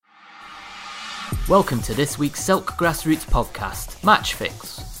Welcome to this week's Selk Grassroots podcast, Match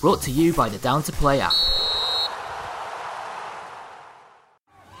Fix, brought to you by the Down to Play app.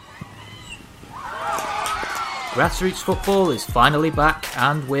 Grassroots football is finally back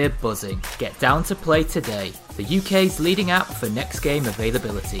and we're buzzing. Get Down to Play today, the UK's leading app for next game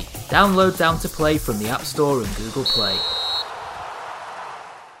availability. Download Down to Play from the App Store and Google Play.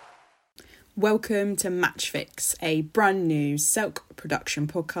 Welcome to Match Fix, a brand new Selk production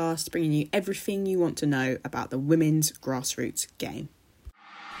podcast bringing you everything you want to know about the women's grassroots game.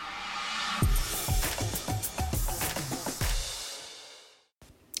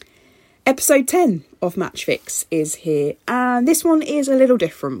 Episode 10 of Match Fix is here, and this one is a little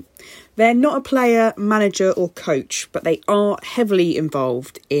different. They're not a player, manager or coach, but they are heavily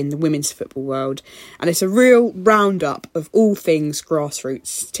involved in the women's football world, and it's a real roundup of all things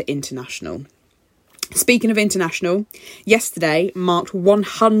grassroots to international. Speaking of international, yesterday marked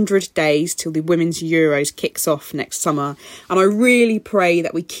 100 days till the Women's Euros kicks off next summer, and I really pray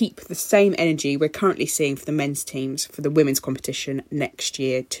that we keep the same energy we're currently seeing for the men's teams for the women's competition next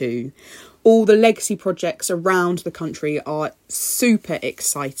year too. All the legacy projects around the country are super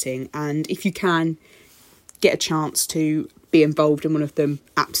exciting, and if you can get a chance to be involved in one of them,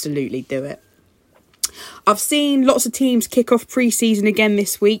 absolutely do it. I've seen lots of teams kick off pre-season again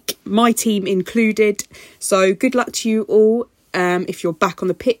this week, my team included, so good luck to you all if you're back on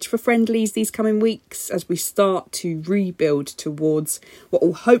the pitch for friendlies these coming weeks as we start to rebuild towards what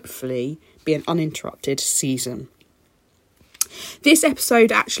will hopefully be an uninterrupted season. This episode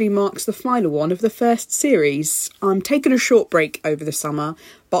actually marks the final one of the first series. I'm taking a short break over the summer,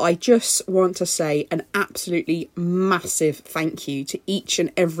 but I just want to say an absolutely massive thank you to each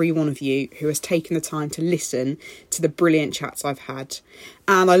and every one of you who has taken the time to listen to the brilliant chats I've had.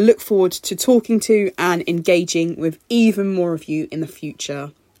 And I look forward to talking to and engaging with even more of you in the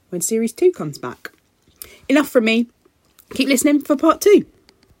future when Series 2 comes back. Enough from me. Keep listening for part 2.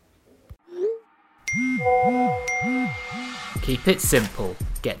 Keep it simple.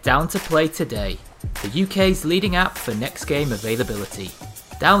 Get Down to Play today, the UK's leading app for next game availability.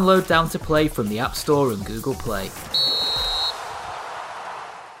 Download Down to Play from the App Store and Google Play.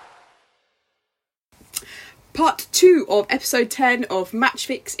 Part 2 of episode 10 of Match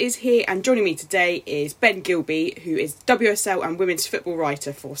Fix is here, and joining me today is Ben Gilby, who is WSL and women's football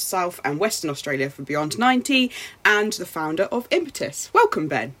writer for South and Western Australia for Beyond 90 and the founder of Impetus. Welcome,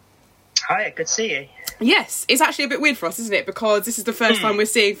 Ben. Hi, good to see you. Yes, it's actually a bit weird for us, isn't it? Because this is the first time we're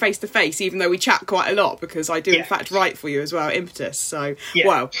seeing face to face, even though we chat quite a lot, because I do in fact write for you as well, Impetus. So,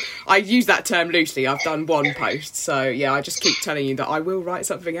 well, I use that term loosely. I've done one post. So, yeah, I just keep telling you that I will write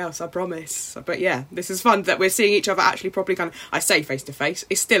something else, I promise. But yeah, this is fun that we're seeing each other actually properly kind of, I say face to face,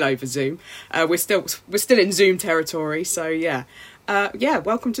 it's still over Zoom. We're still in Zoom territory. So, yeah.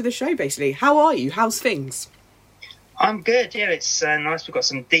 Welcome to the show, basically. How are you? How's things? I'm good, yeah, it's nice. We've got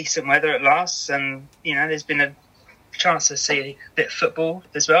some decent weather at last, and, you know, there's been a chance to see a bit of football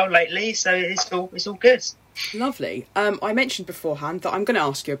as well lately, so it's all good. Lovely. I mentioned beforehand that I'm going to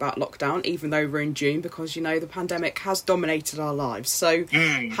ask you about lockdown, even though we're in June, because, you know, the pandemic has dominated our lives. So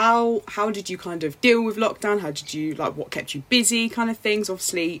how did you kind of deal with lockdown? How did you, what kept you busy kind of things?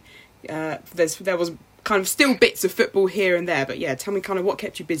 Obviously, there was kind of still bits of football here and there, but yeah, tell me kind of what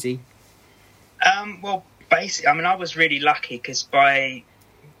kept you busy. Well, basically, I mean, I was really lucky because by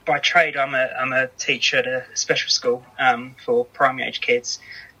trade, I'm a teacher at a special school for primary age kids.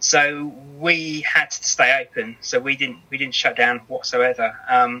 So we had to stay open. So we didn't shut down whatsoever.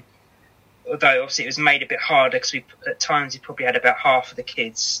 Although obviously it was made a bit harder because at times we probably had about half of the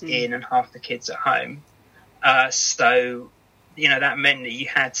kids in and half the kids at home. So you know that meant that you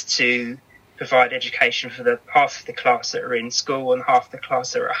had to provide education for the half of the class that are in school and half the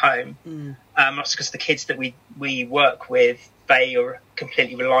class that are at home. Also because the kids that we work with, they are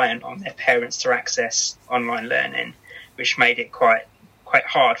completely reliant on their parents to access online learning, which made it quite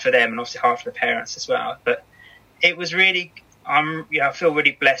hard for them and obviously hard for the parents as well. But it was really, I feel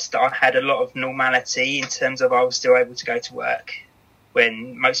really blessed that I had a lot of normality in terms of I was still able to go to work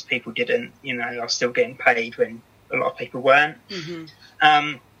when most people didn't. You know, I was still getting paid when a lot of people weren't.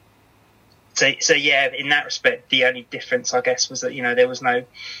 So yeah, in that respect, the only difference, I guess, was that, you know, there was no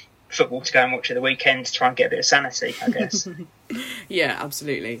football to go and watch at the weekend to try and get a bit of sanity, I guess. Yeah,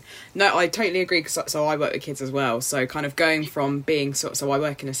 absolutely. No, I totally agree, because so I work with kids as well, so kind of going from being so I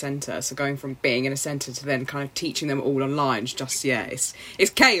work in a centre, so going from being in a centre to then kind of teaching them all online is just, it's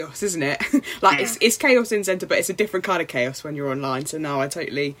chaos, isn't it? It's chaos in centre, but it's a different kind of chaos when you're online. So no, I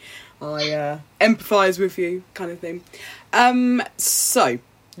empathise with you kind of thing. So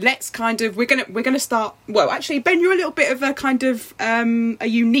let's kind of we're gonna start. Well, actually, Ben, you're a little bit of a kind of a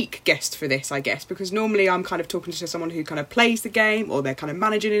unique guest for this, I guess, because normally I'm kind of talking to someone who kind of plays the game or they're kind of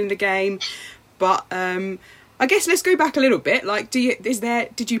managing in the game. But I guess let's go back a little bit. Like,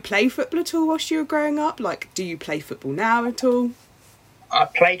 did you play football at all whilst you were growing up? Like, do you play football now at all? I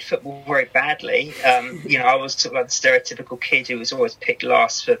played football very badly. I was sort of like the stereotypical kid who was always picked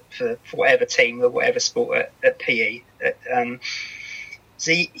last for whatever team or whatever sport at PE.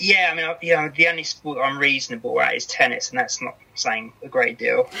 The only sport I'm reasonable at is tennis, and that's not saying a great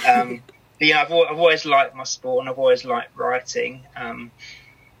deal. But I've always liked my sport, and I've always liked writing.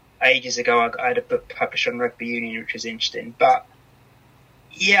 Ages ago, I had a book published on rugby union, which was interesting. But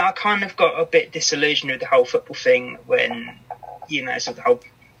yeah, I kind of got a bit disillusioned with the whole football thing when, sort of the whole,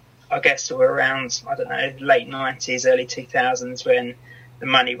 I guess we're around, I don't know, late 90s, early 2000s when the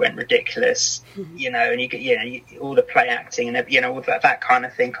money went ridiculous, and you get, all the play acting and, all that kind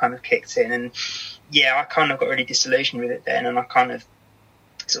of thing kind of kicked in. And yeah, I kind of got really disillusioned with it then, and I kind of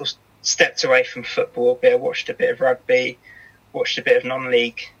sort of stepped away from football a bit. I watched a bit of rugby, watched a bit of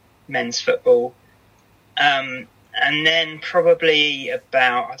non-league men's football. And then probably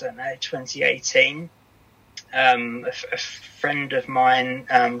about, 2018, a friend of mine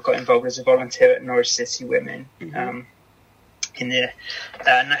got involved as a volunteer at Norwich City Women in the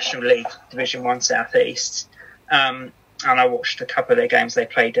National League Division 1 South East. And I watched a couple of their games. They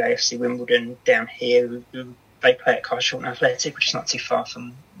played AFC Wimbledon down here. They play at Carshalton Athletic, which is not too far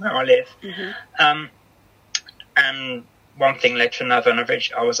from where I live. And one thing led to another, and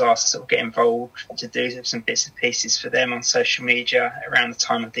I was asked to sort of get involved to do some bits and pieces for them on social media around the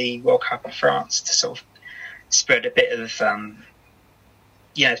time of the World Cup in France to sort of spread a bit of,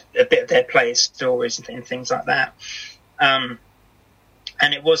 their players' stories and things like that. And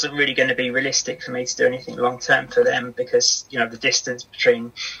it wasn't really going to be realistic for me to do anything long term for them because, the distance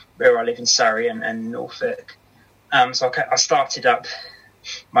between where I live in Surrey and Norfolk. So I started up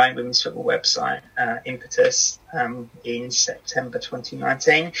my own women's football website, Impetus, in September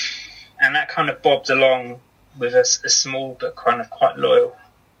 2019. And that kind of bobbed along with a small but kind of quite loyal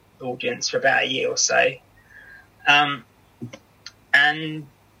audience for about a year or so. And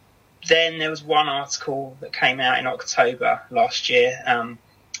then there was one article that came out in October last year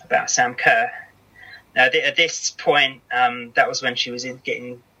about Sam Kerr. Now, at this point, that was when she was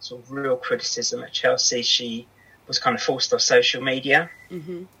getting sort of real criticism at Chelsea. She was kind of forced off social media.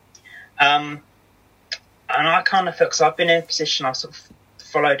 And I kind of felt, because I've been in a position, I sort of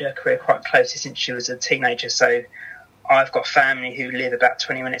followed her career quite closely since she was a teenager. So I've got family who live about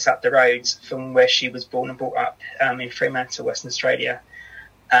 20 minutes up the road from where she was born and brought up in Fremantle, Western Australia.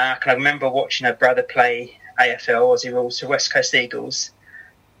 I can remember watching her brother play AFL Aussie Rules to West Coast Eagles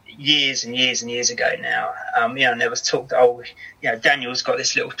years and years and years ago now. And there was talk that, Daniel's got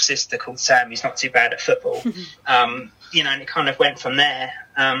this little sister called Sam who's not too bad at football. And it kind of went from there.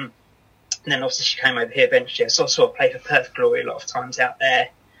 And then obviously she came over here eventually. I saw her play for Perth Glory a lot of times out there.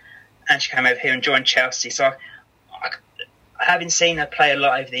 And she came over here and joined Chelsea. So having seen her play a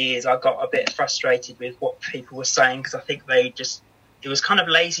lot over the years, I got a bit frustrated with what people were saying because I think it was kind of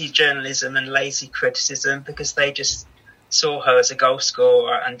lazy journalism and lazy criticism because they just saw her as a goal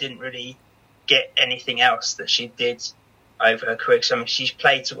scorer and didn't really get anything else that she did over her career. So, she's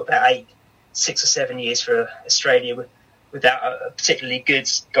played sort of about 6 or 7 years for Australia without a particularly good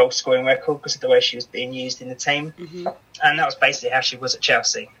goal scoring record because of the way she was being used in the team. And that was basically how she was at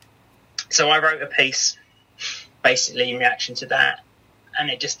Chelsea. So I wrote a piece basically in reaction to that, and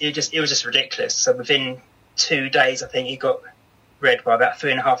it was just ridiculous. So within 2 days, I think it got read by about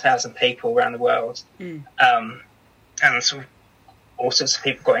 3,500 people around the world. And sort of all sorts of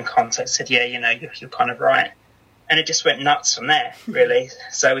people got in contact and said, yeah, you're kind of right. And it just went nuts from there, really.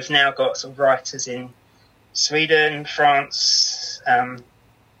 So we've now got sort of writers in Sweden, France,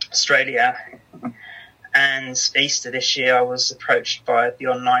 Australia, and Easter this year I was approached by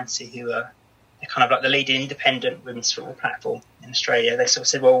Beyond 90, who are kind of like the leading independent women's football platform in Australia. They sort of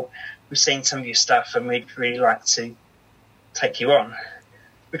said, well, we've seen some of your stuff and we'd really like to take you on,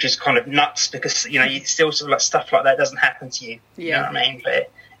 which is kind of nuts because, you still sort of like stuff like that doesn't happen to you. Yeah. You know what I mean?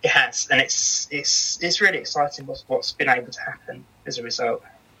 But it has, and it's really exciting what's been able to happen as a result.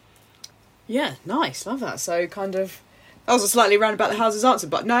 Yeah, nice. Love that. So kind of, that was a slightly roundabout the houses answer,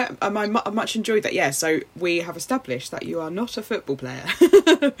 but no, I much enjoyed that. Yeah, so we have established that you are not a football player,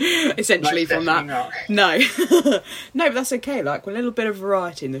 essentially, from that. Not. No, no, but that's okay. Like, a little bit of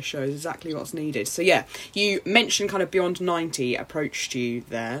variety in the show is exactly what's needed. So yeah, you mentioned kind of Beyond 90 approached you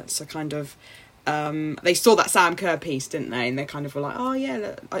there. So kind of, they saw that Sam Kerr piece, didn't they? And they kind of were like, oh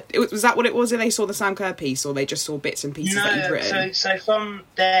yeah, was that what it was? They saw the Sam Kerr piece, or they just saw bits and pieces that he'd written? So from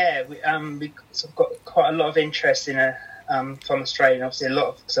there, we sort of got quite a lot of interest in from Australia. Obviously, a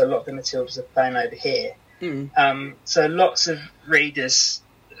lot of the Matildas are playing over here. So lots of readers,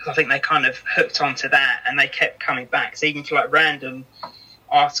 I think they kind of hooked onto that, and they kept coming back. So even for like random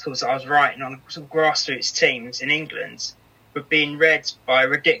articles that I was writing on sort of grassroots teams in England were being read by a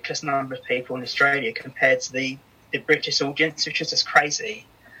ridiculous number of people in Australia compared to the British audience, which was just crazy.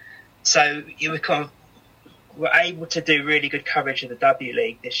 So you were able to do really good coverage of the W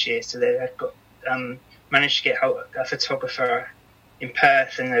League this year. So they had got managed to get a photographer in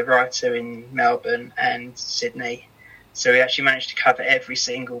Perth and a writer in Melbourne and Sydney. So we actually managed to cover every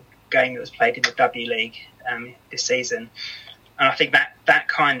single game that was played in the W League this season. And I think that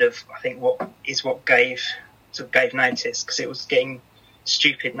kind of, I think what gave notice, because it was getting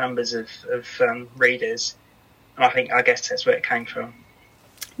stupid numbers of readers. And I guess that's where it came from.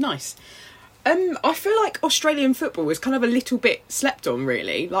 Nice. I feel like Australian football is kind of a little bit slept on,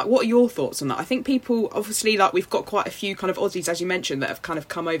 really. Like, what are your thoughts on that? I think people, obviously, like, we've got quite a few kind of Aussies, as you mentioned, that have kind of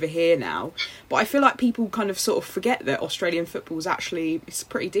come over here now. But I feel like people kind of sort of forget that Australian football is actually, it's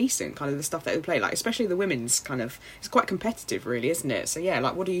pretty decent, kind of the stuff that they play. Like, especially the women's kind of, it's quite competitive, really, isn't it? So, yeah,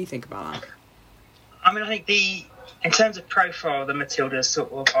 like, what do you think about that? I mean, I think in terms of profile, the Matildas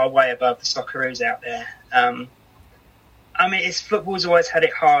sort of are way above the Socceroos out there. I mean, football's always had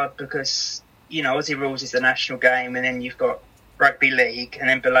it hard because, you know, Aussie rules is the national game, and then you've got rugby league, and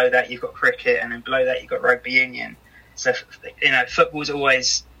then below that you've got cricket, and then below that you've got rugby union. So, you know, football's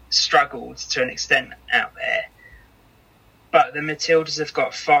always struggled to an extent out there. But the Matildas have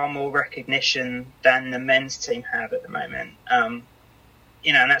got far more recognition than the men's team have at the moment.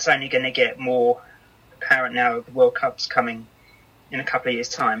 You know, and that's only going to get more apparent now the World Cup's coming in a couple of years'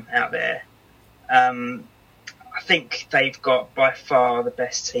 time out there. I think they've got by far the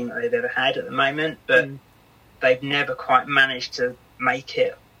best team that they've ever had at the moment, but they've never quite managed to make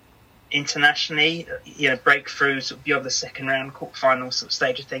it internationally, you know, break through sort of beyond the second round, quarterfinal sort of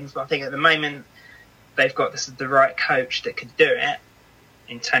stage of things. But I think at the moment they've got the right coach that could do it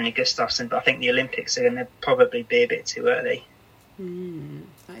in Tony Gustafsson, but I think the Olympics are going to probably be a bit too early.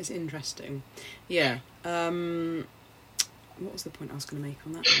 That is interesting. Yeah. What was the point I was going to make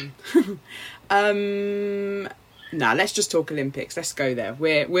on that one? Let's just talk Olympics. Let's go there.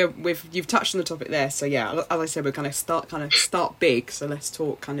 You've touched on the topic there. So yeah, as I said, we're kind of start big. So let's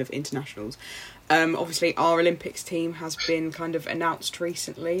talk kind of internationals. Obviously, our Olympics team has been kind of announced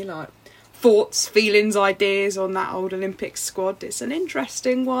recently. Like, thoughts, feelings, ideas on that old Olympics squad. It's an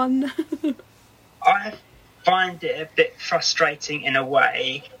interesting one. I find it a bit frustrating in a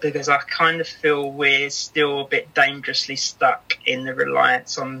way, because I kind of feel we're still a bit dangerously stuck in the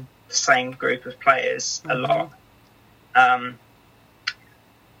reliance on the same group of players a lot. I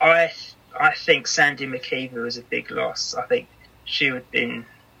think Sandy McKeever was a big loss. I think she would have been,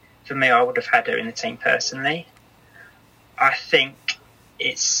 for me, I would have had her in the team personally. I think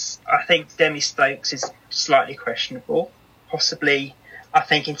Demi Stokes is slightly questionable, possibly. I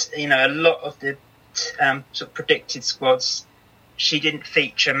think a lot of the sort of predicted squads, she didn't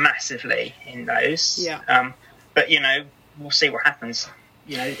feature massively in those. Yeah. But we'll see what happens.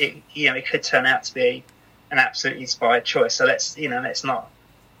 It could turn out to be an absolutely inspired choice. So let's not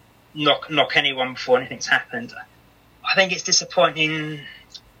knock anyone before anything's happened. I think it's disappointing.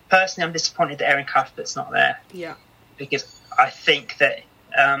 Personally, I'm disappointed that Erin Cuthbert's not there. Yeah. Because I think that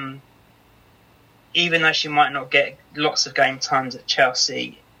even though she might not get lots of game times at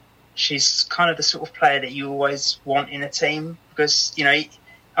Chelsea, she's kind of the sort of player that you always want in a team, because I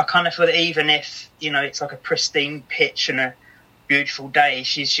kind of feel that even if it's like a pristine pitch and a beautiful day,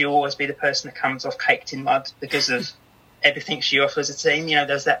 she'll always be the person that comes off caked in mud because of everything she offers a team.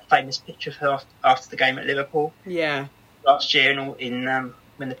 There's that famous picture of her after the game at Liverpool. Yeah. Last year in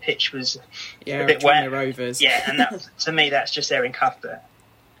when the pitch was a bit wet. The Rovers. Yeah, and that, to me, that's just Erin Cuthbert.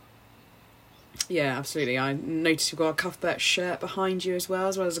 Yeah, absolutely. I noticed you've got a Cuthbert shirt behind you as well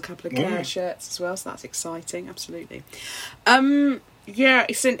as a couple of Kerr shirts as well, so that's exciting. Absolutely. As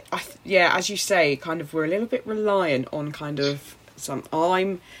you say, kind of we're a little bit reliant on kind of some.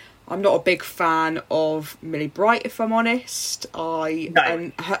 I'm not a big fan of Millie Bright, if I'm honest.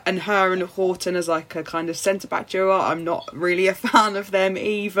 And her and Horton as like a kind of centre back duo, I'm not really a fan of them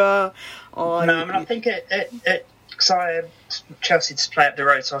either. I think because I Chelsea to play up the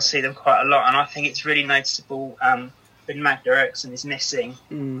road, so I see them quite a lot, and I think it's really noticeable when Magda Eriksson is missing.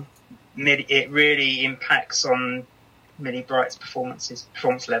 It really impacts on Millie Bright's performance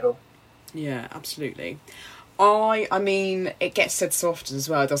level. Yeah, absolutely. I mean, it gets said so often as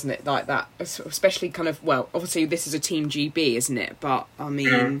well, doesn't it? Like that, especially kind of, well, obviously this is a Team GB, isn't it? But, I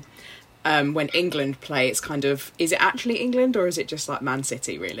mean, when England play, it's kind of, is it actually England or is it just like Man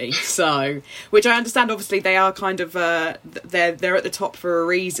City, really? So, which I understand, obviously, they are kind of, they're at the top for a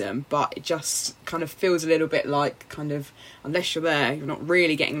reason, but it just kind of feels a little bit like kind of, unless you're there, you're not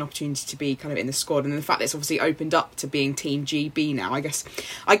really getting an opportunity to be kind of in the squad. And the fact that it's obviously opened up to being Team GB now, I guess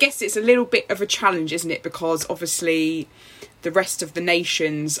it's a little bit of a challenge, isn't it? Because obviously the rest of the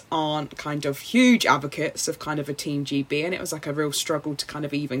nations aren't kind of huge advocates of kind of a Team GB, and it was like a real struggle to kind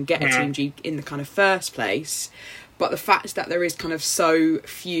of even get a Team G in the kind of first place. But the fact that there is kind of so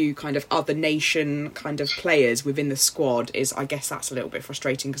few kind of other nation kind of players within the squad is, I guess that's a little bit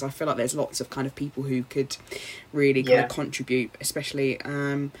frustrating, because I feel like there's lots of kind of people who could really kind of contribute, especially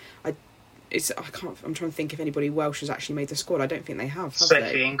I'm trying to think if anybody Welsh has actually made the squad. I don't think they have Sophie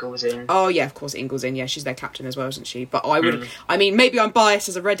they? Ingles in. Oh yeah, of course Ingles in. Yeah, she's their captain as well, isn't she? But I would, I mean, maybe I'm biased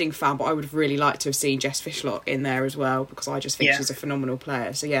as a Reading fan, but I would have really liked to have seen Jess Fishlock in there as well, because I just think she's a phenomenal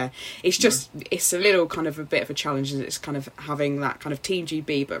player. So yeah, it's just it's a little kind of a bit of a challenge. It's kind of having that kind of Team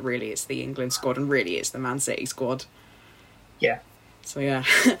GB, but really it's the England squad, and really it's the Man City squad. Yeah. So yeah,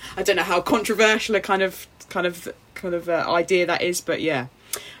 I don't know how controversial a kind of idea that is, but yeah.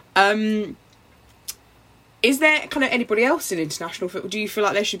 Is there kind of anybody else in international football? Do you feel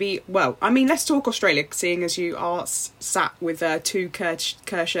like there should be... Well, I mean, let's talk Australia, seeing as you are sat with two Kerr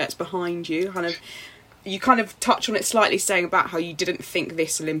shirts behind you. You kind of touch on it slightly, saying about how you didn't think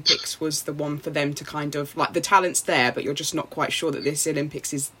this Olympics was the one for them to kind of... Like, the talent's there, but you're just not quite sure that this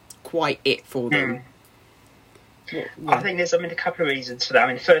Olympics is quite it for them. Yeah. I think there's a couple of reasons for that. I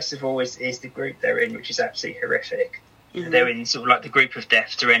mean, first of all is the group they're in, which is absolutely horrific. Mm-hmm. They're in sort of like the group of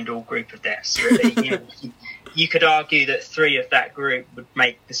death to end all group of deaths, really. You could argue that 3 of that group would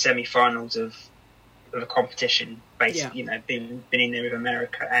make the semi-finals of a competition, basically, being in there with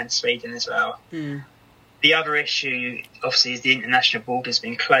America and Sweden as well. Mm. The other issue, obviously, is the international border's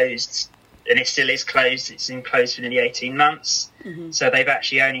been closed, and it still is closed. It's been closed for nearly 18 months. Mm-hmm. So they've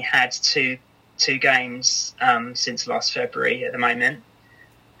actually only had two games since last February at the moment.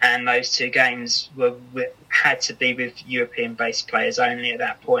 And those 2 games had to be with European-based players only at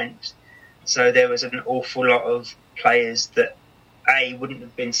that point. So there was an awful lot of players that A, wouldn't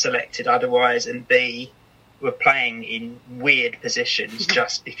have been selected otherwise, and B, were playing in weird positions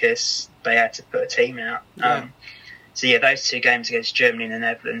just because they had to put a team out. Yeah. So those 2 games against Germany and the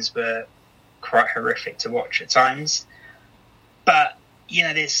Netherlands were quite horrific to watch at times. But,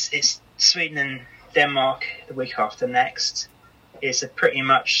 it's Sweden and Denmark the week after next. It's a pretty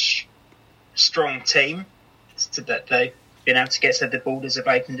much strong team that they've been able to get, so the borders have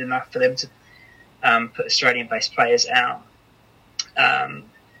opened enough for them to put Australian-based players out. And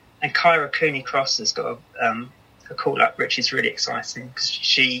Kyra Cooney-Cross has got a call-up, which is really exciting, because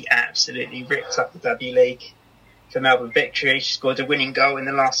she absolutely ripped up the W League for Melbourne Victory. She scored a winning goal in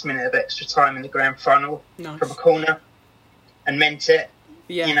the last minute of extra time in the grand final from a corner and meant it.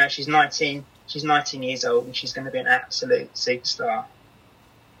 Yeah. She's 19 years old, and she's going to be an absolute superstar.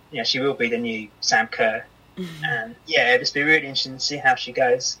 She will be the new Sam Kerr. Mm-hmm. And it'll just be really interesting to see how she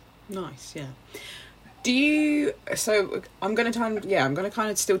goes. Nice, yeah. So I'm going to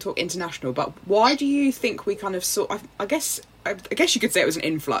kind of still talk international, but why do you think we kind of saw, I guess you could say it was an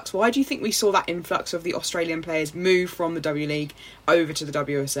influx. Why do you think we saw that influx of the Australian players move from the W League over to the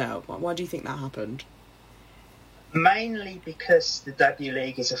WSL? Why do you think that happened? Mainly because the W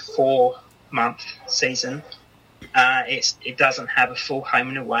League is a 4-month season. It doesn't have a full home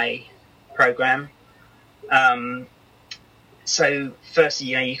and away programme. So firstly,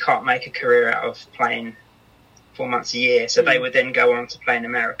 you can't make a career out of playing 4 months a year. So they would then go on to play in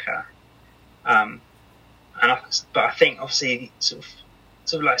America. But I think obviously sort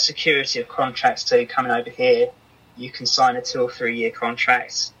of like security of contracts too, coming over here, you can sign a 2 or 3 year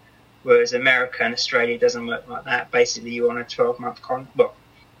contract, whereas America and Australia doesn't work like that. Basically, you're on a 12-month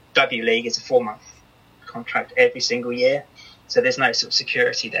W League is a 4-month contract every single year, so there's no sort of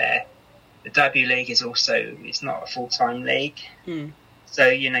security there. The W League is also, it's not a full-time league.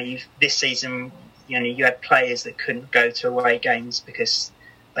 So this season you had players that couldn't go to away games because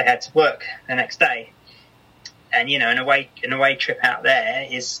they had to work the next day, and an away trip out there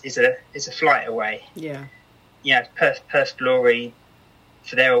is a flight away. Perth Glory,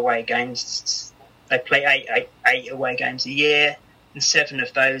 for their away games, they play eight away games a year, and 7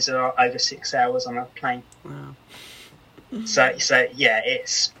 of those are over 6 hours on a plane. Wow. So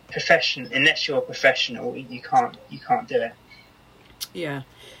it's professional. Unless you're a professional, you can't do it. Yeah.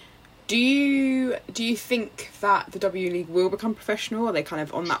 Do you think that the W League will become professional? Are they kind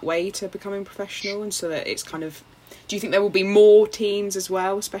of on that way to becoming professional, and so that it's kind of? Do you think there will be more teams as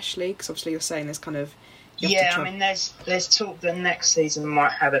well, especially because obviously you're saying there's kind of. Yeah, I mean, there's talk that next season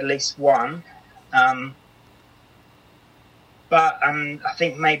might have at least one, but I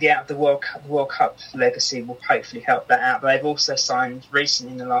think maybe out of the World Cup legacy will hopefully help that out. But they've also signed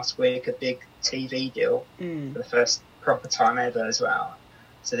recently in the last week a big TV deal for the first proper time ever as well.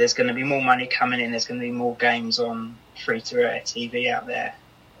 So there's going to be more money coming in. There's going to be more games on free-to-air TV out there.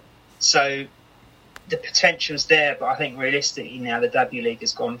 So the potential's there, but I think realistically now the W League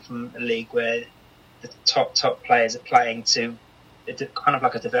has gone from a league where the top players are playing to kind of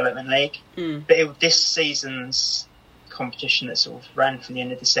like a development league. But this season's competition that sort of ran from the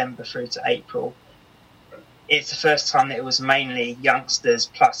end of December through to April, it's the first time that it was mainly youngsters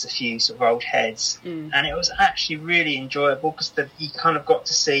plus a few sort of old heads, and it was actually really enjoyable because you kind of got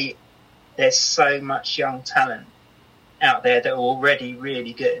to see there's so much young talent out there that are already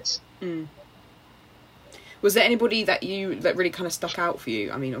really good. Was there anybody that really kind of stuck out for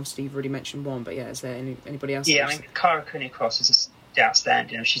you? I mean, obviously you've already mentioned one, but yeah, is there anybody else? Yeah, I mean, Cara Cooney-Cross is just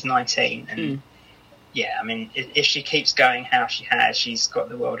outstanding. She's 19, and yeah, I mean, if she keeps going how she has, she's got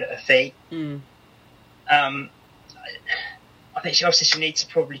the world at her feet. I think she needs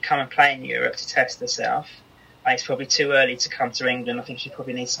to probably come and play in Europe to test herself. I think it's probably too early to come to England. I think she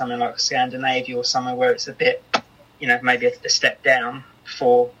probably needs somewhere like Scandinavia or somewhere where it's a bit, maybe a step down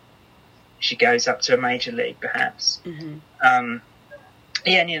before she goes up to a major league, perhaps.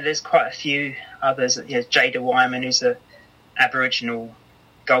 There's quite a few others. Jada Wyman, who's an Aboriginal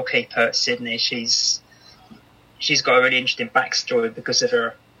goalkeeper at Sydney. She's got a really interesting backstory because of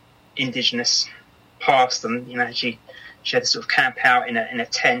her Indigenous past, and she had to sort of camp out in a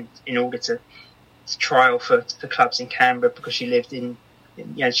tent in order to trial for clubs in Canberra because she lived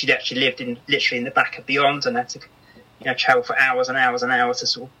she'd actually lived literally in the back of Beyond and had to travel for hours and hours and hours to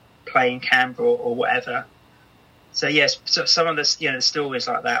sort of play in Canberra or whatever. So yes, so some of the the stories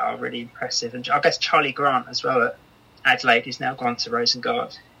like that are really impressive, and I guess Charlie Grant as well at Adelaide, who's now gone to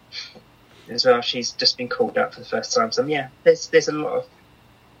Rosengard as well. She's just been called up for the first time. So yeah, there's a lot of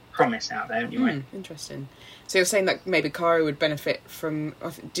promise out there anyway. Interesting. So you're saying that maybe Cara would benefit from?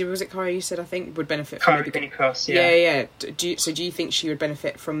 Was it Cara you said? I think would benefit from. Cara Cooney-Cross, yeah. Do you think she would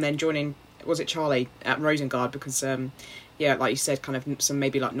benefit from then joining? Was it Charlie at Rosengard? Because like you said, kind of some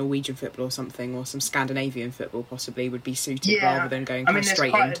maybe like Norwegian football or something, or some Scandinavian football possibly would be suited rather than going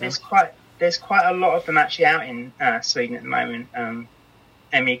straight into. There's quite a lot of them actually out in Sweden at the moment.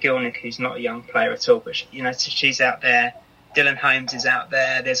 Emmy Gilnick, who's not a young player at all, but she's out there. Dylan Holmes is out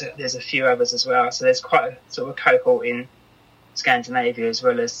there. There's a few others as well. So there's quite a sort of cohort in Scandinavia as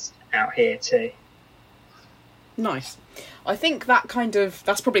well as out here too. Nice. I think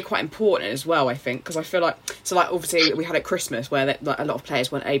that's probably quite important as well, I think, because I feel like obviously we had at Christmas where a lot of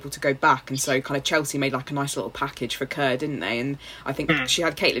players weren't able to go back, and so kind of Chelsea made like a nice little package for Kerr, didn't they? And I think she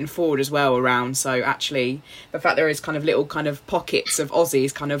had Caitlin Ford as well around, so actually the fact there is kind of little kind of pockets of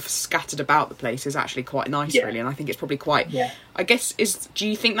Aussies kind of scattered about the place is actually quite nice, really, and I think it's probably quite I guess do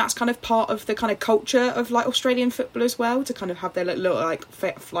you think that's kind of part of the kind of culture of like Australian football as well, to kind of have their little like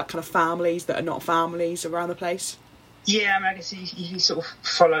kind of families that are not families around the place? Yeah, I mean, I guess you sort of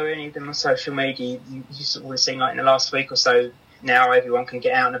follow any of them on social media. You sort of always seen, like in the last week or so, now everyone can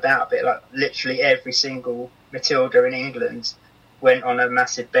get out and about a bit. Like literally every single Matilda in England went on a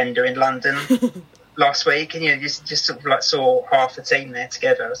massive bender in London last week, and just sort of like saw half the team there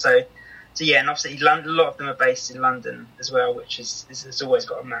together. So yeah, and obviously a lot of them are based in London as well, which has always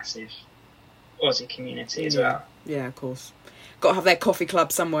got a massive Aussie community as well. Yeah, of course. Got to have their coffee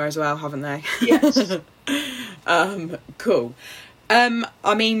club somewhere as well, haven't they? Yes. Cool.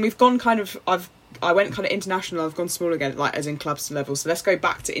 I mean, we've gone I went kind of international. I've gone small again, like as in clubs level. So let's go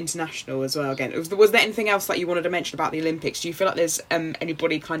back to international as well again. Was there anything else that you wanted to mention about the Olympics? Do you feel like there's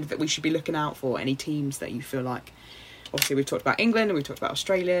anybody kind of that we should be looking out for? Any teams that you feel like? Obviously, we've talked about England and we've talked about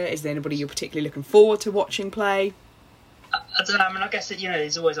Australia. Is there anybody you're particularly looking forward to watching play? I don't know. I mean, I guess that,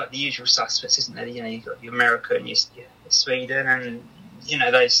 there's always like the usual suspects, isn't there? You've got your America and your Sweden and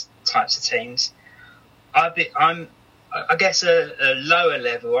those types of teams. I guess a lower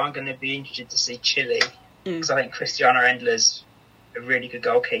level, I'm going to be interested to see Chile because I think Christiana Endler's a really good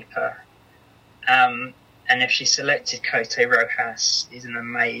goalkeeper. And if she selected Cote Rojas, he's an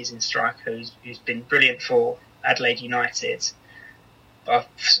amazing striker who's been brilliant for Adelaide United. But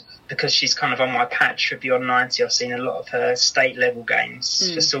because she's kind of on my patch for Beyond 90, I've seen a lot of her state level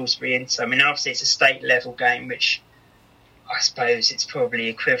games for Salisbury Inter. I mean, obviously it's a state level game, which I suppose it's probably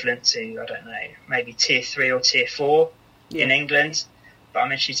equivalent to, I don't know, maybe tier 3 or tier 4 in England. But I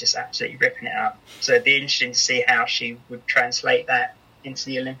mean, she's just absolutely ripping it up. So it'd be interesting to see how she would translate that into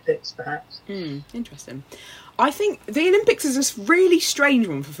the Olympics, perhaps. Interesting. I think the Olympics is a really strange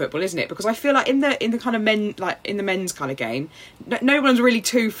one for football, isn't it? Because I feel like in the kind of in the men's kind of game, no one's really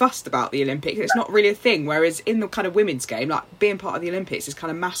too fussed about the Olympics. It's not really a thing. Whereas in the kind of women's game, like being part of the Olympics is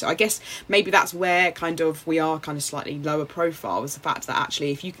kind of massive. I guess maybe that's where kind of we are kind of slightly lower profile, is the fact that actually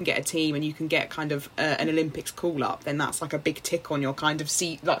if you can get a team and you can get kind of an Olympics call up, then that's like a big tick on your kind of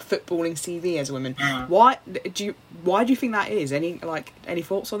footballing CV as a woman. Why do you think that is? Any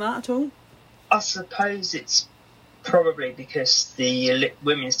thoughts on that at all? I suppose it's probably because the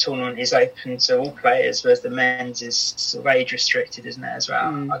women's tournament is open to all players, whereas the men's is sort of age restricted, isn't it, as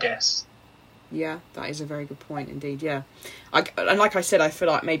well, I guess. Yeah, that is a very good point indeed, yeah. And like I said, I feel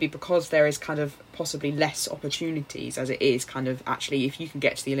like maybe because there is kind of possibly less opportunities as it is kind of actually, if you can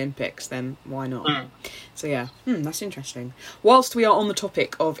get to the Olympics, then why not? So yeah, that's interesting. Whilst we are on the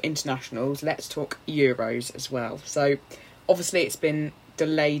topic of internationals, let's talk Euros as well. So obviously it's been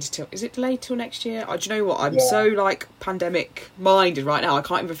delayed till next year? Do you know what, I'm so pandemic minded right now, I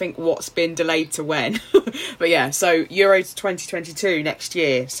can't even think what's been delayed to when. But yeah, so Euros 2022 next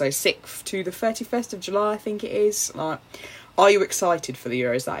year, so 6th to the 31st of July I think it is. Are you excited for the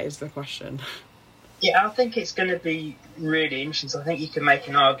Euros? That is the question. Yeah, I think it's going to be really interesting. So I think you can make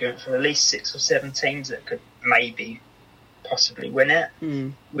an argument for at least 6 or 7 teams that could maybe possibly win it,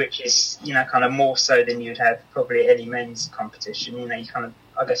 which is, kind of more so than you'd have probably any men's competition. You kind of,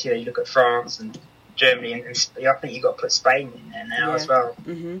 I guess, you look at France and Germany, and I think you've got to put Spain in there now as well.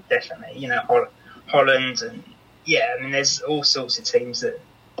 Definitely, Holland, and I mean, there's all sorts of teams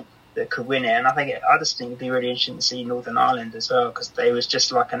that could win it, and I just think it'd be really interesting to see Northern Ireland as well, because they was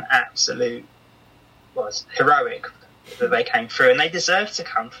just like an absolute, heroic that they came through, and they deserved to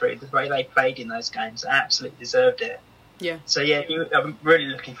come through. The way they played in those games, they absolutely deserved it. Yeah. So I'm really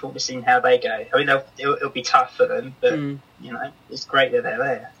looking forward to seeing how they go. I mean, it'll be tough for them, but it's great that they're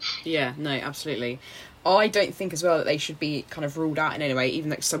there. Yeah, no, absolutely. I don't think as well that they should be kind of ruled out in any way.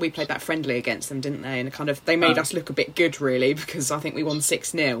 Even though, so we played that friendly against them, didn't they? And kind of they made us look a bit good, really, because I think we won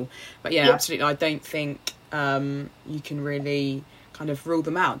 6-0. But yeah, absolutely, I don't think you can really kind of rule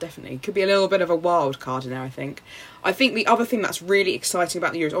them out. Definitely, could be a little bit of a wild card in there. I think the other thing that's really exciting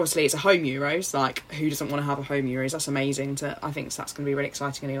about the Euros, obviously it's a home Euros, who doesn't want to have a home Euros? That's amazing. I think that's going to be really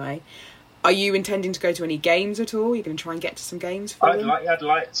exciting anyway. Are you intending to go to any games at all? You're going to try and get to some games for them? I'd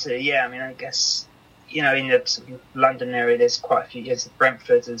like to, yeah. I mean, I guess, in the sort of London area there's quite a few. There's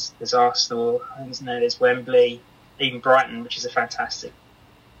Brentford, there's Arsenal, I think there's Wembley, even Brighton, which is a fantastic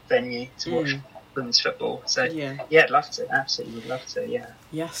venue to watch women's football. So I'd love to, absolutely would love to, yeah.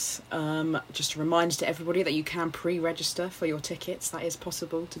 Yes, just a reminder to everybody that you can pre-register for your tickets. That is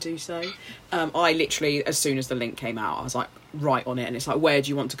possible to do so. I literally, as soon as the link came out, I was right on it, and it's where do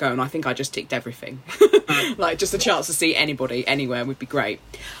you want to go? And I think I just ticked everything. Just a chance to see anybody anywhere would be great.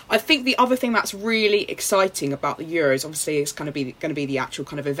 I think the other thing that's really exciting about the Euros, obviously it's going to be the actual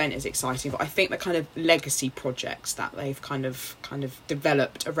kind of event is exciting, but I think the kind of legacy projects that they've kind of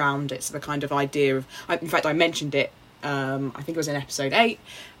developed around it, so the kind of idea of, in fact I mentioned it, I think it was in episode 8,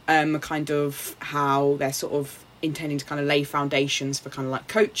 kind of how they're sort of intending to kind of lay foundations for kind of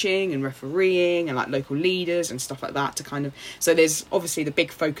coaching and refereeing and local leaders and stuff like that to kind of, so there's obviously the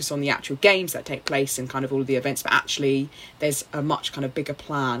big focus on the actual games that take place and kind of all of the events, but actually there's a much kind of bigger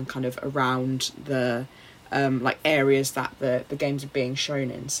plan kind of around the areas that the games are being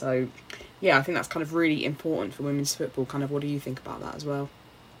shown in. So yeah, I think that's kind of really important for women's football. Kind of, what do you think about that as well?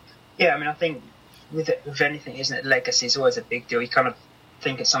 Yeah, I mean, I think with anything, isn't it, legacy is always a big deal. You kind of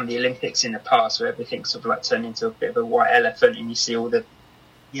think of some of the Olympics in the past where everything sort of turned into a bit of a white elephant, and you see all the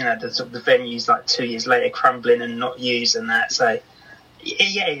the sort of the venues 2 years later crumbling and not used and that. So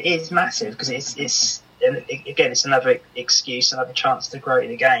yeah, it is massive, because it's again, it's another excuse, another chance to grow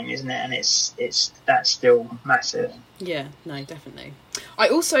the game, isn't it? And that's still massive. Yeah, no, definitely.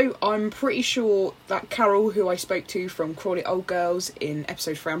 I'm pretty sure that Carol, who I spoke to from Crawley Old Girls in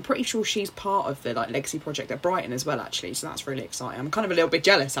episode 3, I'm pretty sure she's part of the legacy project at Brighton as well, actually. So that's really exciting. I'm kind of a little bit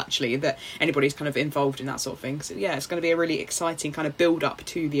jealous, actually, that anybody's kind of involved in that sort of thing. So yeah, it's going to be a really exciting kind of build up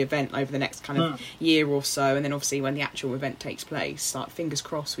to the event over the next kind of year or so, and then obviously when the actual event takes place, fingers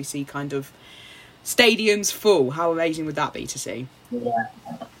crossed we see kind of stadiums full. How amazing would that be to see? Yeah.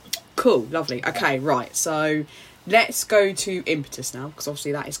 Cool, lovely. Okay, right, so let's go to Impetus now, because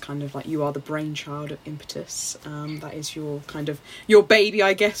obviously that is kind of you are the brainchild of Impetus. That is your baby,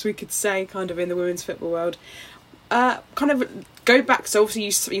 I guess we could say, kind of in the women's football world. kind of go back. So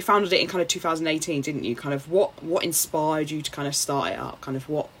obviously you founded it in kind of 2018, didn't you? Kind of what inspired you to kind of start it up? Kind of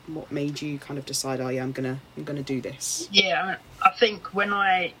what made you kind of decide, oh yeah, I'm gonna do this? Yeah, I mean, I think when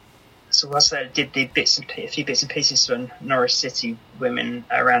I did the a few bits and pieces for Norwich City women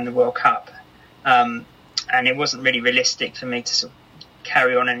around the World Cup, and it wasn't really realistic for me to sort of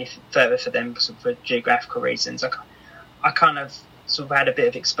carry on any further for them for geographical reasons. I kind of sort of had a bit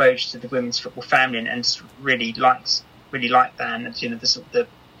of exposure to the women's football family and just really liked that, and the sort of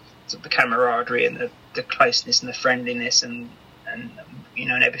the camaraderie and the closeness and the friendliness and and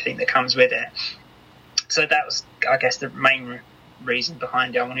everything that comes with it. So that was, I guess, the main reason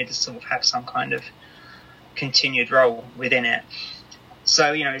behind it. I wanted to sort of have some kind of continued role within it.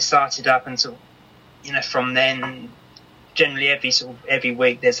 So it started up, and sort of from then, generally every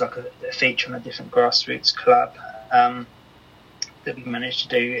week there's like a feature on a different grassroots club that we've managed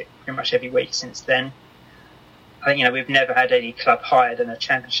to do pretty much every week since then. I think we've never had any club higher than a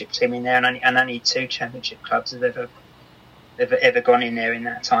championship team in there, and only 2 championship clubs have ever gone in there in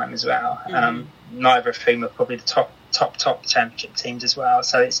that time as well. Neither of whom are probably the top championship teams as well.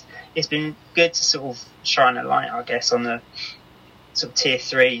 So it's been good to sort of shine a light, I guess, on the sort of tier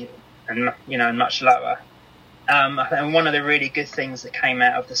 3 and much lower. And one of the really good things that came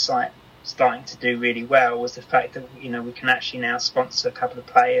out of the site starting to do really well was the fact that we can actually now sponsor a couple of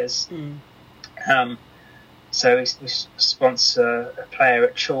players. So we sponsor a player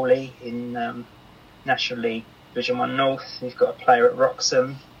at Chorley in National League Division 1 North. We've got a player at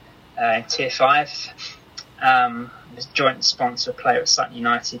Wroxham in Tier 5. There's a joint sponsor, a player at Sutton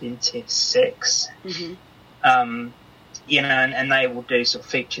United in Tier 6. And they will do sort of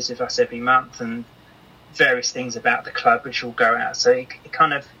features with us every month and various things about the club which will go out. So it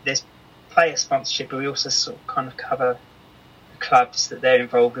kind of, there's player sponsorship, but we also sort of kind of cover the clubs that they're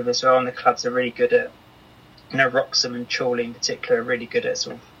involved with as well. And the clubs are really good at, Wroxham and Chorley in particular are really good at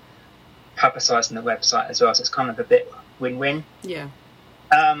sort of publicising the website as well. So it's kind of a bit win-win. Yeah.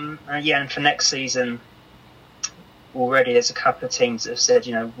 And for next season, already there's a couple of teams that have said,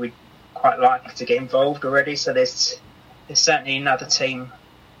 we'd quite like to get involved already. So there's certainly another team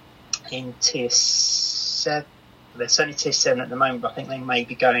in Tier 7. They're certainly Tier 7 at the moment, but I think they may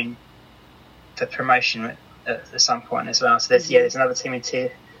be going for promotion at some point as well. So there's another team in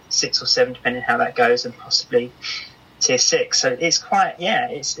Tier 6 or 7, depending how that goes, and possibly Tier 6. So it's quite,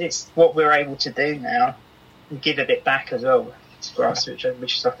 it's what we're able to do now, and give a bit back as well for us, which I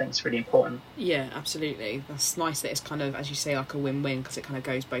think is really important. Yeah, absolutely. That's nice that it's kind of, as you say, like a win-win, because it kind of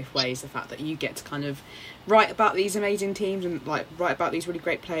goes both ways. The fact that you get to kind of write about these amazing teams and like write about these really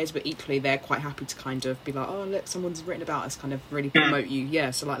great players, but equally they're quite happy to kind of be like, oh look, someone's written about us, kind of really promote you.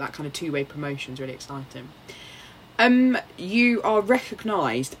 Yeah, so like that kind of two-way promotion is really exciting. You are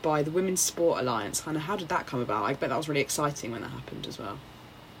recognised by the Women's Sport Alliance. Kind of, how did that come about? I bet that was really exciting when that happened as well.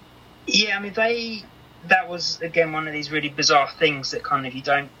 Yeah, I mean, that was, again, one of these really bizarre things that kind of you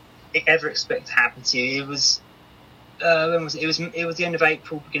don't ever expect to happen to you. It was, when was it? It was the end of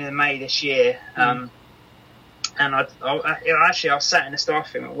April, beginning of May this year. And I was sat in the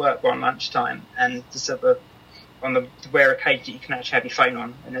staff room at work one lunchtime, and just on the rare occasion you can actually have your phone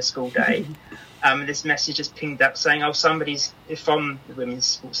on in a school day. This message just pinged up saying, somebody's from the Women's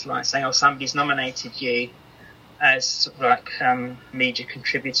Sports Alliance saying, somebody's nominated you as sort of like media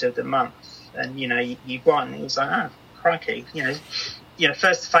contributor of the month, and you won. It was like, crikey,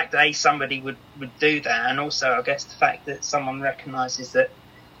 first the fact that somebody would do that, and also I guess the fact that someone recognises that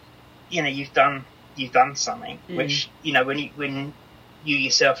you've done something, which when you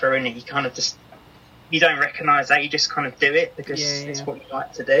yourself are in it, you kind of just, you don't recognise that, you just kind of do it because it's what you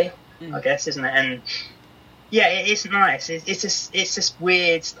like to do. I guess, isn't it? And it's nice. It's just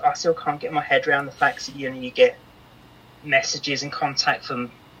weird. I still can't get my head around the fact that you get messages and contact from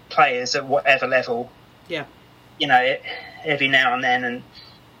players at whatever level. Yeah. Every now and then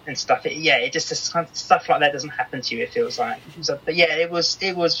and stuff. It just stuff like that doesn't happen to you. It feels like. So, but it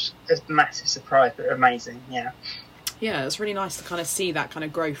was a massive surprise, but amazing. Yeah. Yeah, it's really nice to kind of see that kind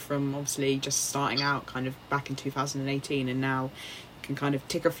of growth from obviously just starting out kind of back in 2018, and now can kind of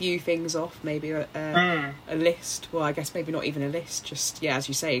tick a few things off, maybe a list. Well, I guess maybe not even a list, just as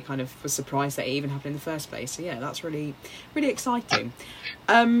you say, kind of was surprised that it even happened in the first place. So that's really, really exciting.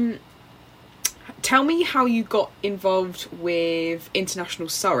 Tell me how you got involved with International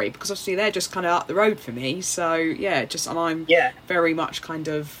Surrey, because obviously they're just kind of up the road for me. So and I'm very much kind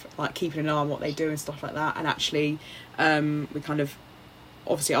of like keeping an eye on what they do and stuff like that. And actually, we kind of,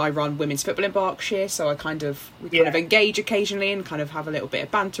 obviously I run women's football in Berkshire, so we kind of engage occasionally and kind of have a little bit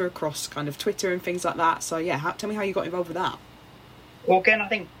of banter across kind of Twitter and things like that. So tell me how you got involved with that. Well, again, I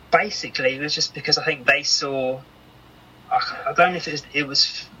think basically it was just because I think they saw I don't know if it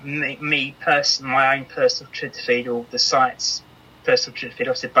was me personally, my own personal Twitter feed, or the site's personal Twitter feed,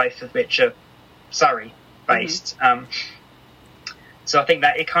 obviously both of which are Surrey based. So I think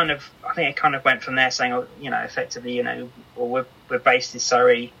it kind of went from there, saying, effectively, well, we're based in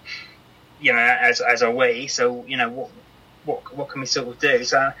Surrey, as are we. So what can we sort of do?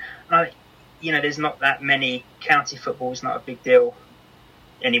 So there's not that many. County football is not a big deal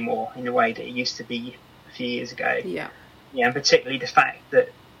anymore in the way that it used to be a few years ago. Yeah, and particularly the fact that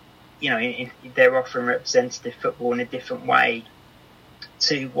they're offering representative football in a different way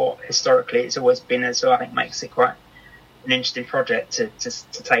to what historically it's always been as well. I think makes it quite an interesting project to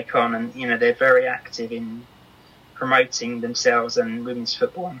take on, and they're very active in promoting themselves and women's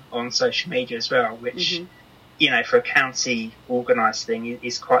football on social media as well, which for a county organised thing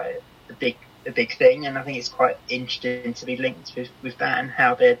is quite a big thing, and I think it's quite interesting to be linked with that and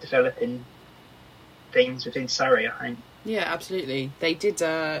how they're developing things within Surrey, I think. Yeah, absolutely. They did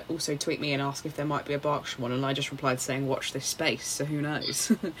also tweet me and ask if there might be a Berkshire one, and I just replied saying, watch this space, so who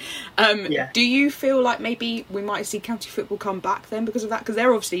knows. Do you feel like maybe we might see county football come back then because of that? Because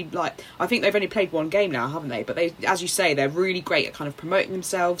they're obviously, I think they've only played one game now, haven't they? But they, as you say, they're really great at kind of promoting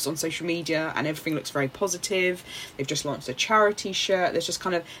themselves on social media, and everything looks very positive. They've just launched a charity shirt. There's just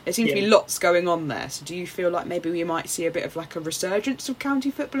there seems to be lots going on there. So do you feel like maybe we might see a bit of a resurgence of county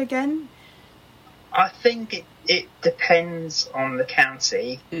football again? I think it depends on the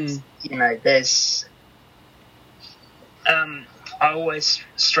county. There's I always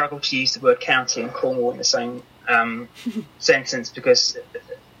struggle to use the word county and Cornwall in the same sentence, because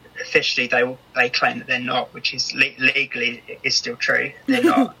officially they claim that they're not, which is legally is still true. They're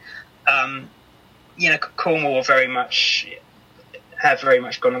not. Cornwall have very much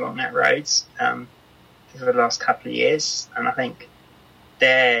gone along that road for the last couple of years, and I think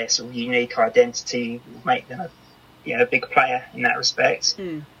their sort of unique identity will make them a big player in that respect.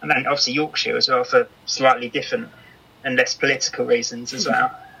 And then obviously Yorkshire as well, for slightly different and less political reasons as well.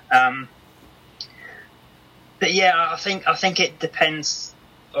 But yeah, I think it depends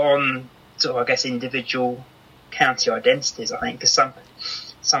on sort of, I guess, individual county identities. I think because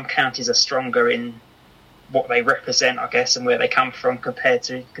some counties are stronger in what they represent, I guess, and where they come from compared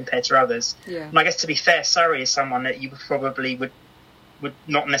to others. Yeah. And I guess, to be fair, Surrey is someone that you probably would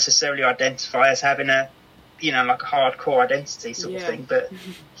not necessarily identify as having a a hardcore identity sort of thing, but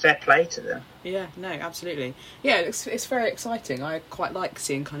fair play to them. Yeah, no, absolutely. Yeah, it's very exciting. I quite like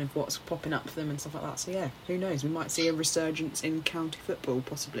seeing kind of what's popping up for them and stuff like that. So yeah, who knows? We might see a resurgence in county football,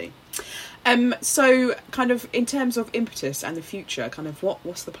 possibly. So kind of in terms of impetus and the future, kind of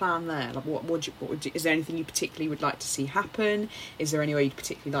what's the plan there? Is there anything you particularly would like to see happen? Is there any way you'd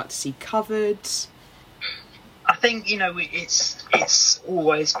particularly like to see covered? I think it's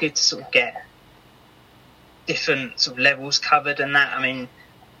always good to sort of get different sort of levels covered, and that, I mean,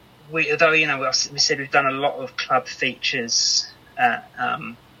 we said we've done a lot of club features at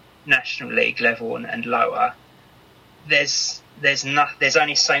National League level and lower. There's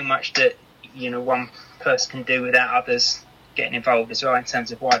only so much that one person can do without others getting involved as well in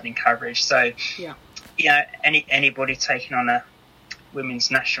terms of widening coverage. So anybody taking on a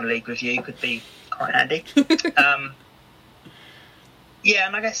Women's National League review could be quite handy.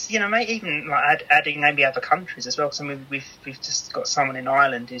 And I guess even adding maybe other countries as well. So we've just got someone in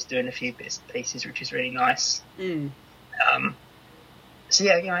Ireland who's doing a few bits and pieces, which is really nice. So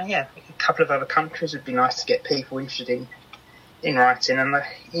a couple of other countries would be nice to get people interested in writing. And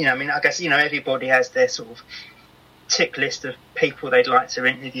I guess everybody has their sort of tick list of people they'd like to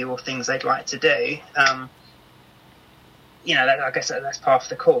interview or things they'd like to do. I guess that's part of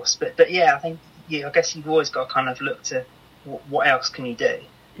the course. But yeah, I think I guess you've always got to kind of look to what else can you do.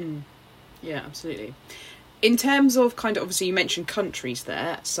 Yeah, absolutely. In terms of kind of, obviously you mentioned countries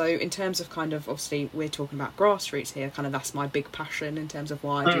there, so in terms of kind of, obviously we're talking about grassroots here, kind of that's my big passion in terms of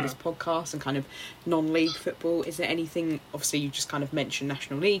why I do this podcast, and kind of non-league football. Is there anything, obviously you just kind of mentioned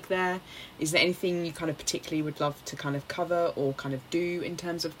National League there, is there anything you kind of particularly would love to kind of cover or kind of do in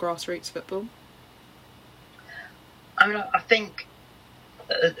terms of grassroots football? I mean, I think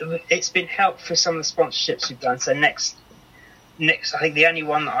it's been helped for some of the sponsorships we've done. So next, I think the only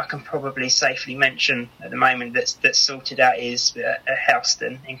one that I can probably safely mention at the moment that's sorted out is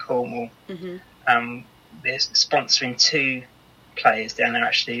Houston in Cornwall. They're sponsoring 2 players down there,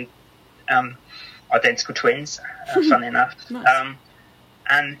 actually, identical twins, funny enough. Nice.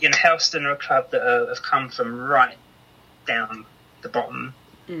 And Houston are a club that have come from right down the bottom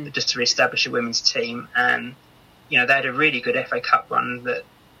just to re-establish a women's team, and they had a really good FA Cup run that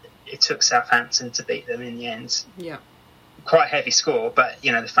it took Southampton to beat them in the end. Yeah. Quite heavy score, but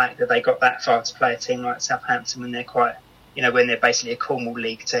the fact that they got that far to play a team like Southampton when they're quite when they're basically a Cornwall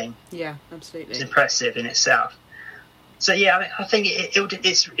League team. Yeah, absolutely. It's impressive in itself. So yeah, I think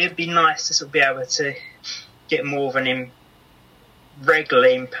it'd be nice to sort of be able to get more of an regular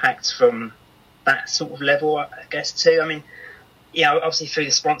impact from that sort of level, I guess, too. I mean, obviously through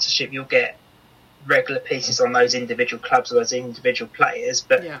the sponsorship you'll get regular pieces on those individual clubs or those individual players,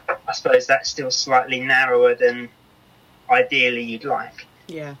 but I suppose that's still slightly narrower than ideally you'd like.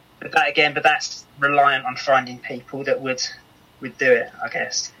 Yeah. But that's reliant on finding people that would do it, I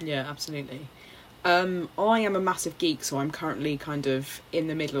guess. Yeah, absolutely. I am a massive geek, so I'm currently kind of in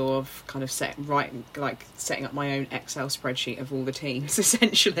the middle of kind of setting up my own Excel spreadsheet of all the teams,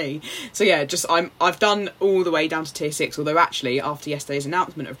 essentially. So yeah, I've done all the way down to tier 6, although actually after yesterday's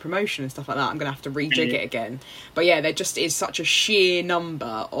announcement of promotion and stuff like that, I'm going to have to rejig it again. But yeah, there just is such a sheer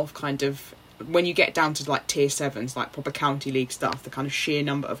number of kind of, when you get down to like tier 7s, like proper county league stuff, the kind of sheer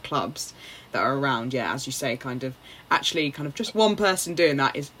number of clubs that are around, as you say, kind of just one person doing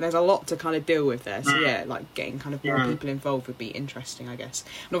that there's a lot to kind of deal with there. So yeah, like getting kind of more people involved would be interesting, I guess.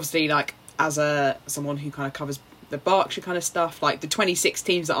 And obviously, like as someone who kind of covers the Berkshire kind of stuff, like the 26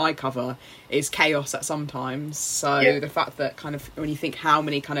 teams that I cover is chaos at sometimes. So the fact that kind of when you think how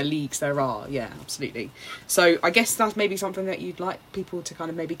many kind of leagues there are, absolutely. So I guess that's maybe something that you'd like people to kind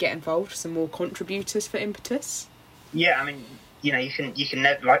of maybe get involved, some more contributors for impetus. Yeah, I mean, you can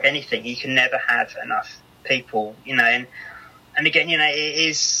never, like anything, you can never have enough people, and again, it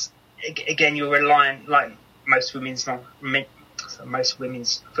is, again, you're relying, like most women's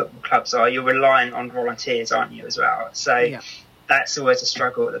football clubs are, you're relying on volunteers, aren't you, as well? So that's always a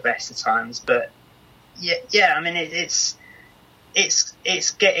struggle at the best of times. But I mean, it's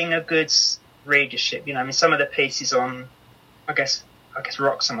getting a good readership. I mean, some of the pieces on, I guess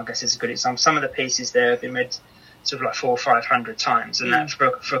Wroxham, is a good example. Some of the pieces there have been read sort of like 400 or 500 times, and that for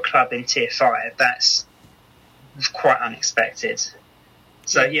a club in tier 5, that's quite unexpected.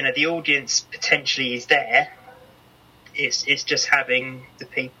 So the audience potentially is there. It's just having the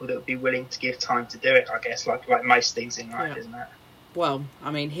people that would be willing to give time to do it, I guess, like most things in life, isn't it? Well,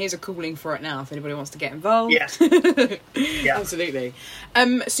 I mean, here's a calling for it now if anybody wants to get involved. Yeah. Absolutely.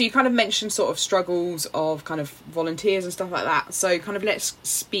 So you kind of mentioned sort of struggles of kind of volunteers and stuff like that. So kind of let's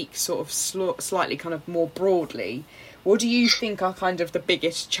speak sort of slightly kind of more broadly. What do you think are kind of the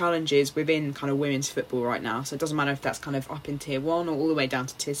biggest challenges within kind of women's football right now? So it doesn't matter if that's kind of up in tier 1 or all the way down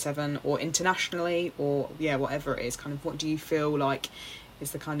to tier 7 or internationally or whatever it is. Kind of what do you feel like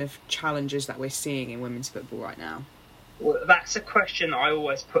is the kind of challenges that we're seeing in women's football right now? Well, that's a question I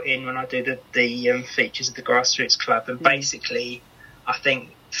always put in when I do the features of the Grassroots Club. And basically, I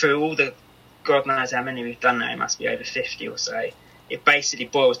think through all the, God knows how many we've done now, it must be over 50 or so, it basically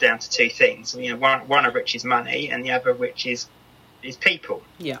boils down to two things. One of which is money and the other of which is people.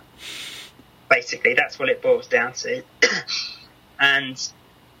 Yeah. Basically, that's what it boils down to. And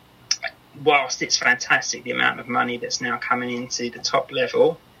whilst it's fantastic, the amount of money that's now coming into the top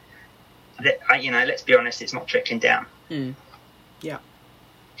level, let's be honest, it's not trickling down. Yeah,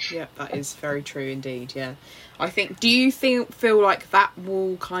 that is very true indeed. Yeah, I think. Do you feel like that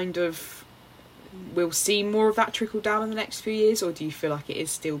will kind of we'll see more of that trickle down in the next few years, or do you feel like it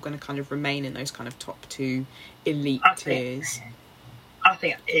is still going to kind of remain in those kind of top 2 elite tiers? I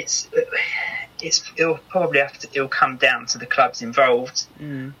think it'll come down to the clubs involved,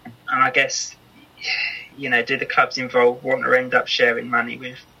 and I guess do the clubs involved want to end up sharing money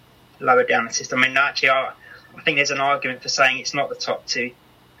with lower down the system? I mean, actually, I think there's an argument for saying it's not the top 2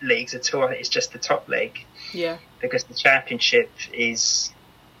 leagues at all. It's just the top league. Yeah. Because the Championship is,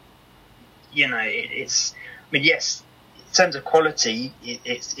 it's. I mean, yes, in terms of quality,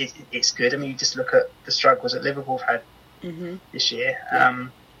 it's good. I mean, you just look at the struggles that Liverpool have had this year,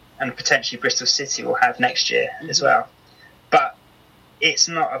 and potentially Bristol City will have next year as well. But it's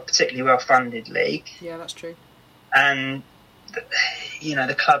not a particularly well-funded league. Yeah, that's true. And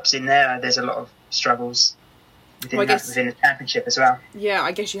the clubs in there's a lot of struggles within the Championship as well. Yeah,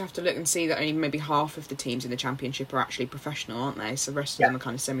 I guess you have to look and see that only maybe half of the teams in the Championship are actually professional, aren't they? So the rest of them are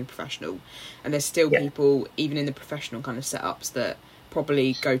kind of semi-professional. And there's still people, even in the professional kind of setups, that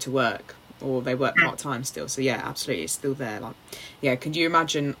probably go to work or they work part-time still. So yeah, absolutely, it's still there. Can you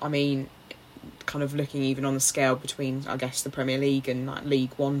imagine, I mean, kind of looking even on the scale between, I guess, the Premier League and like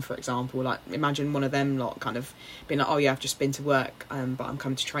League One, for example, like imagine one of them lot kind of being like, oh yeah, I've just been to work, but I'm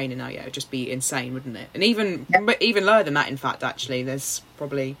coming to training now. Yeah, it'd just be insane, wouldn't it? And even lower than that, in fact, actually, there's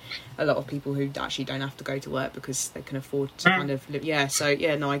probably a lot of people who actually don't have to go to work because they can afford to kind of live. Yeah, so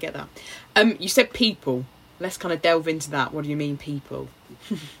yeah, no, I get that. You said people. Let's kind of delve into that. What do you mean, people?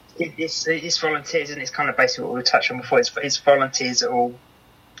 It's volunteers, and it's kind of basically what we touched on before. It's volunteers at all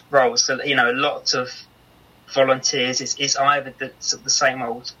roles. So lots of volunteers. It's either the sort of the same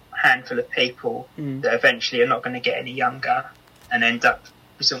old handful of people that eventually are not going to get any younger and end up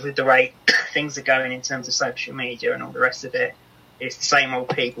sort of with the way things are going in terms of social media and all the rest of it. It's the same old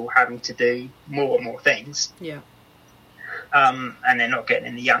people having to do more and more things. Yeah. And they're not getting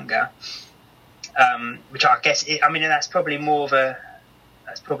any younger. Which I guess, that's probably more of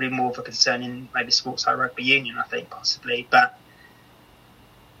a concern in maybe sports like rugby union, I think, possibly. But,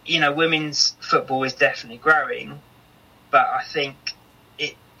 women's football is definitely growing. But I think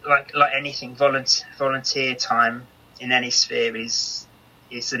it, like anything, volunteer time in any sphere is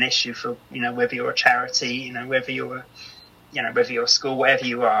an issue for, whether you're a charity, whether you're a school, wherever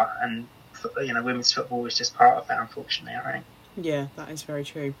you are. And, women's football is just part of that, unfortunately, I think. Yeah, that is very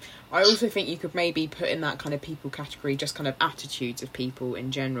true. I also think you could maybe put in that kind of people category just kind of attitudes of people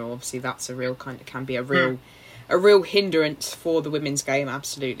in general. Obviously, that's a real can be a real hindrance for the women's game,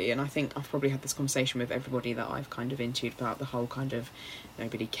 absolutely. And I think I've probably had this conversation with everybody that I've kind of interviewed about the whole kind of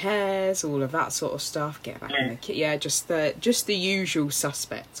nobody cares, all of that sort of stuff. Get back in the kit, just the usual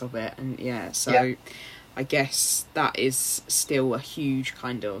suspects of it. And I guess that is still a huge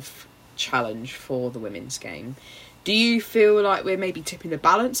kind of challenge for the women's game. Do you feel like we're maybe tipping the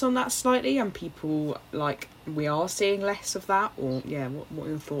balance on that slightly and people, like, we are seeing less of that? Or, what are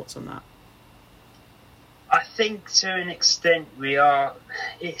your thoughts on that? I think to an extent we are.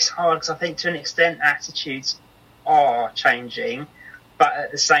 It's hard because I think to an extent attitudes are changing, but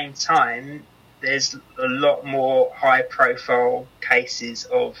at the same time there's a lot more high-profile cases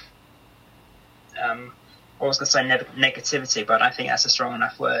of, I was going to say negativity, but I don't think that's a strong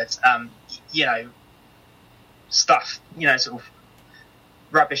enough word. Stuff, sort of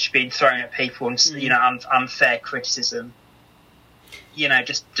rubbish being thrown at people and, unfair criticism,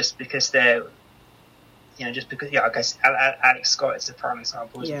 just because they're, I guess Alex Scott is a prime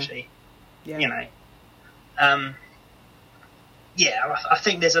example, isn't she? Yeah. I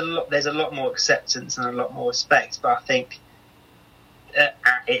think there's a lot more acceptance and a lot more respect, but I think at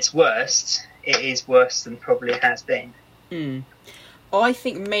its worst, it is worse than probably it has been. I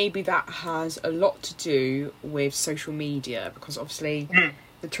think maybe that has a lot to do with social media, because obviously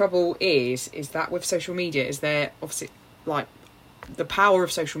the trouble is that with social media is there obviously, like, the power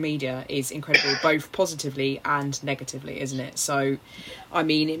of social media is incredible both positively and negatively, isn't it? So it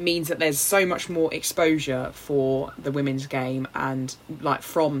means that there's so much more exposure for the women's game, and like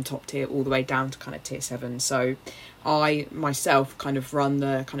from top tier all the way down to kind of tier 7. So I myself kind of run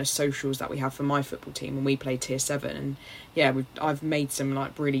the kind of socials that we have for my football team, and we play tier 7, and I've made some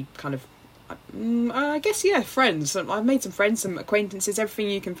like really kind of friends. I've made some friends, some acquaintances, everything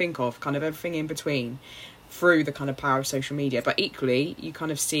you can think of, kind of everything in between, through the kind of power of social media. But equally you kind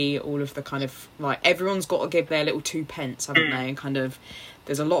of see all of the kind of, like, everyone's got to give their little 2 pence, haven't they? And kind of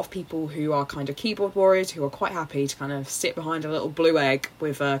there's a lot of people who are kind of keyboard warriors who are quite happy to kind of sit behind a little blue egg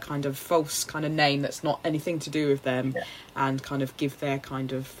with a kind of false kind of name that's not anything to do with them, and kind of give their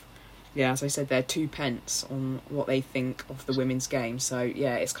kind of, as I said, their 2 pence on what they think of the women's game. So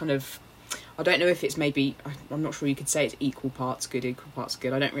it's kind of, I don't know if it's maybe, I'm not sure you could say it's equal parts good. I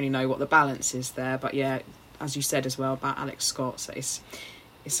don't really know what the balance is there, but as you said as well about Alex Scott, so it's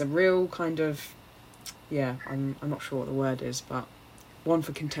a real kind of, I'm not sure what the word is, but one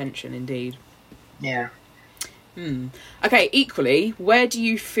for contention indeed. Yeah. Okay, equally, where do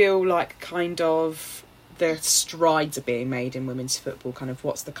you feel like kind of the strides are being made in women's football? Kind of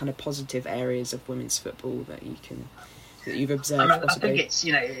what's the kind of positive areas of women's football that you've observed? I think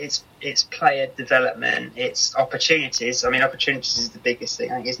it's player development, it's opportunities. Opportunities is the biggest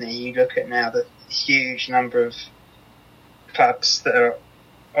thing, I think, isn't it? You look at now the huge number of clubs that are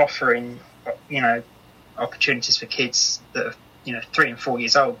offering, opportunities for kids that are, 3 and 4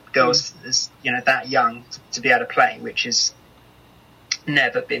 years old, girls, that young to be able to play, which has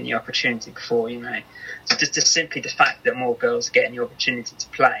never been the opportunity before, So just simply the fact that more girls are getting the opportunity to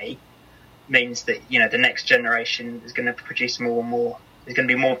play means that, the next generation is going to produce more and more. There's going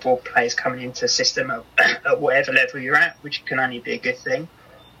to be more and more players coming into the system at whatever level you're at, which can only be a good thing.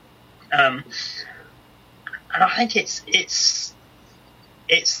 And I think it's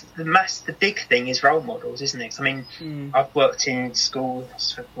the big thing is role models, isn't it? I've worked in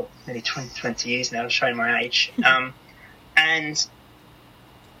schools for nearly 20 years now, showing my age. And,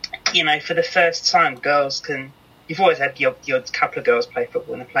 for the first time, girls can... You've always had your couple of girls play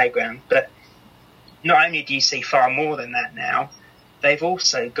football in the playground, but not only do you see far more than that now, they've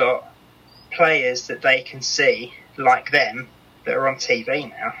also got players that they can see, like them, that are on TV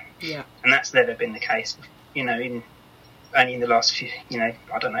now. Yeah. And that's never been the case, only in the last few,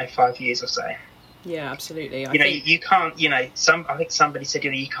 5 years or so. Yeah, absolutely. You can't, I think somebody said,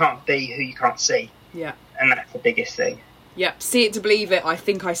 you can't be who you can't see. Yeah. and that's the biggest thing. Yep, see it to believe it. I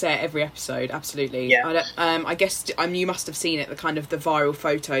think I say it every episode. Absolutely. Yeah. I guess you must have seen it. The kind of the viral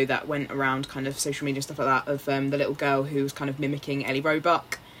photo that went around, kind of social media stuff like that, of the little girl who was kind of mimicking Ellie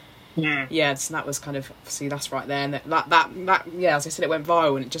Roebuck. Yeah, so that was kind of, see, that's right there, and that yeah, as I said, it went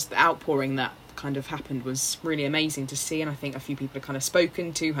viral, and just the outpouring that kind of happened was really amazing to see. And I think a few people have kind of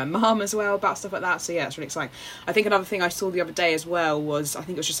spoken to her mum as well about stuff like that, so yeah, it's really exciting. I think another thing I saw the other day as well was, I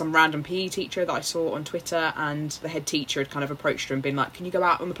think it was just some random PE teacher that I saw on Twitter, and the head teacher had kind of approached her and been like, can you go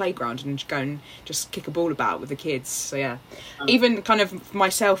out on the playground and go and just kick a ball about with the kids? So yeah, even kind of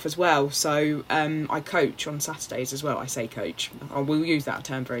myself as well, so I coach on Saturdays as well. I say coach, I will use that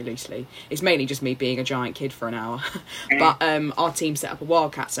term very loosely. It's mainly just me being a giant kid for an hour. But our team set up a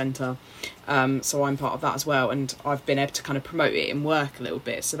Wildcat Centre, so I'm part of that as well, and I've been able to kind of promote it in work a little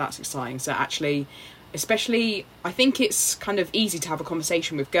bit, so that's exciting. So actually, especially, I think it's kind of easy to have a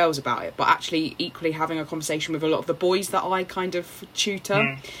conversation with girls about it, but actually equally having a conversation with a lot of the boys that I kind of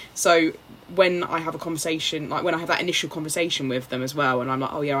tutor. So when I have a conversation, like when I have that initial conversation with them as well, and I'm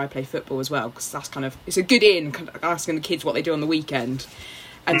like, oh yeah, I play football as well, because that's kind of, it's a good in, kind of asking the kids what they do on the weekend.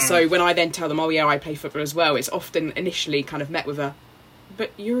 And so when I then tell them, oh yeah, I play football as well, it's often initially kind of met with a, but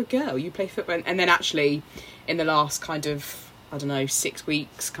you're a girl, you play football. And then actually in the last kind of, I don't know, 6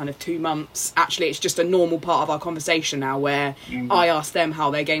 weeks, kind of 2 months, actually it's just a normal part of our conversation now, where I ask them how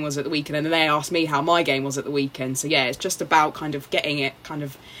their game was at the weekend, and then they ask me how my game was at the weekend. So yeah, it's just about kind of getting it kind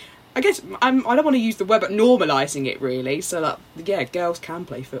of, I guess, I don't want to use the word, but normalising it really, so that, yeah, girls can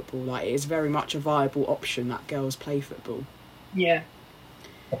play football. Like, it is very much a viable option that girls play football. Yeah.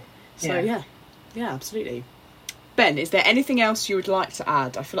 So yeah, absolutely. Ben, is there anything else you would like to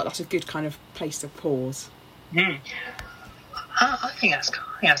add? I feel like that's a good kind of place to pause. I think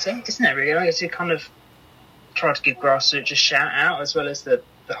that's it, isn't it, really? I guess you kind of try to give grassroots a shout out as well as the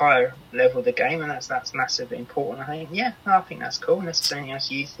higher level of the game, and that's massively important, I think. Yeah, I think that's cool. Unless there's anything else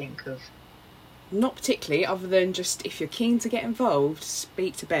you think of. Not particularly, other than just, if you're keen to get involved,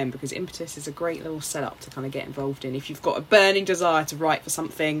 speak to Ben, because Impetus is a great little setup to kind of get involved in. If you've got a burning desire to write for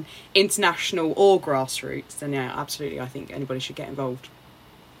something international or grassroots, then yeah, absolutely, I think anybody should get involved.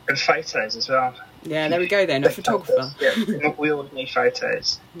 And photos as well. Yeah, there we go then, a photographer. Yeah, we all need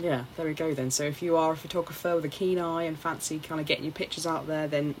photos. Yeah, there we go then. So if you are a photographer with a keen eye and fancy kind of getting your pictures out there,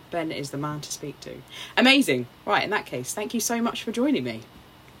 then Ben is the man to speak to. Amazing. Right, in that case, thank you so much for joining me.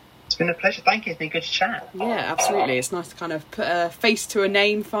 It's been a pleasure. Thank you. It's been good to chat. Yeah, absolutely. It's nice to kind of put a face to a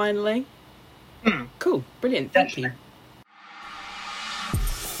name finally. Cool. Brilliant. Thank you.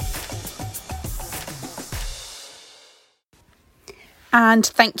 And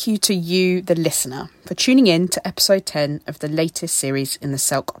thank you to you, the listener, for tuning in to episode 10 of the latest series in the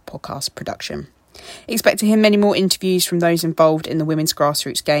Selk podcast production. Expect to hear many more interviews from those involved in the women's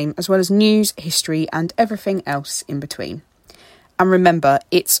grassroots game, as well as news, history, and everything else in between. And remember,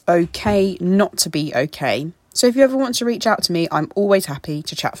 it's okay not to be okay. So if you ever want to reach out to me, I'm always happy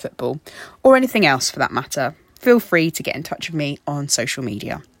to chat football, or anything else for that matter. Feel free to get in touch with me on social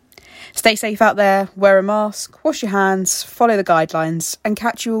media. Stay safe out there, wear a mask, wash your hands, follow the guidelines, and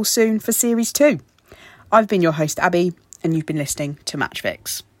catch you all soon for Series 2. I've been your host, Abby, and you've been listening to Match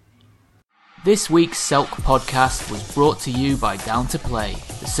Fix. This week's Selk podcast was brought to you by Down to Play,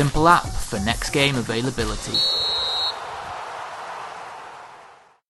 the simple app for next game availability.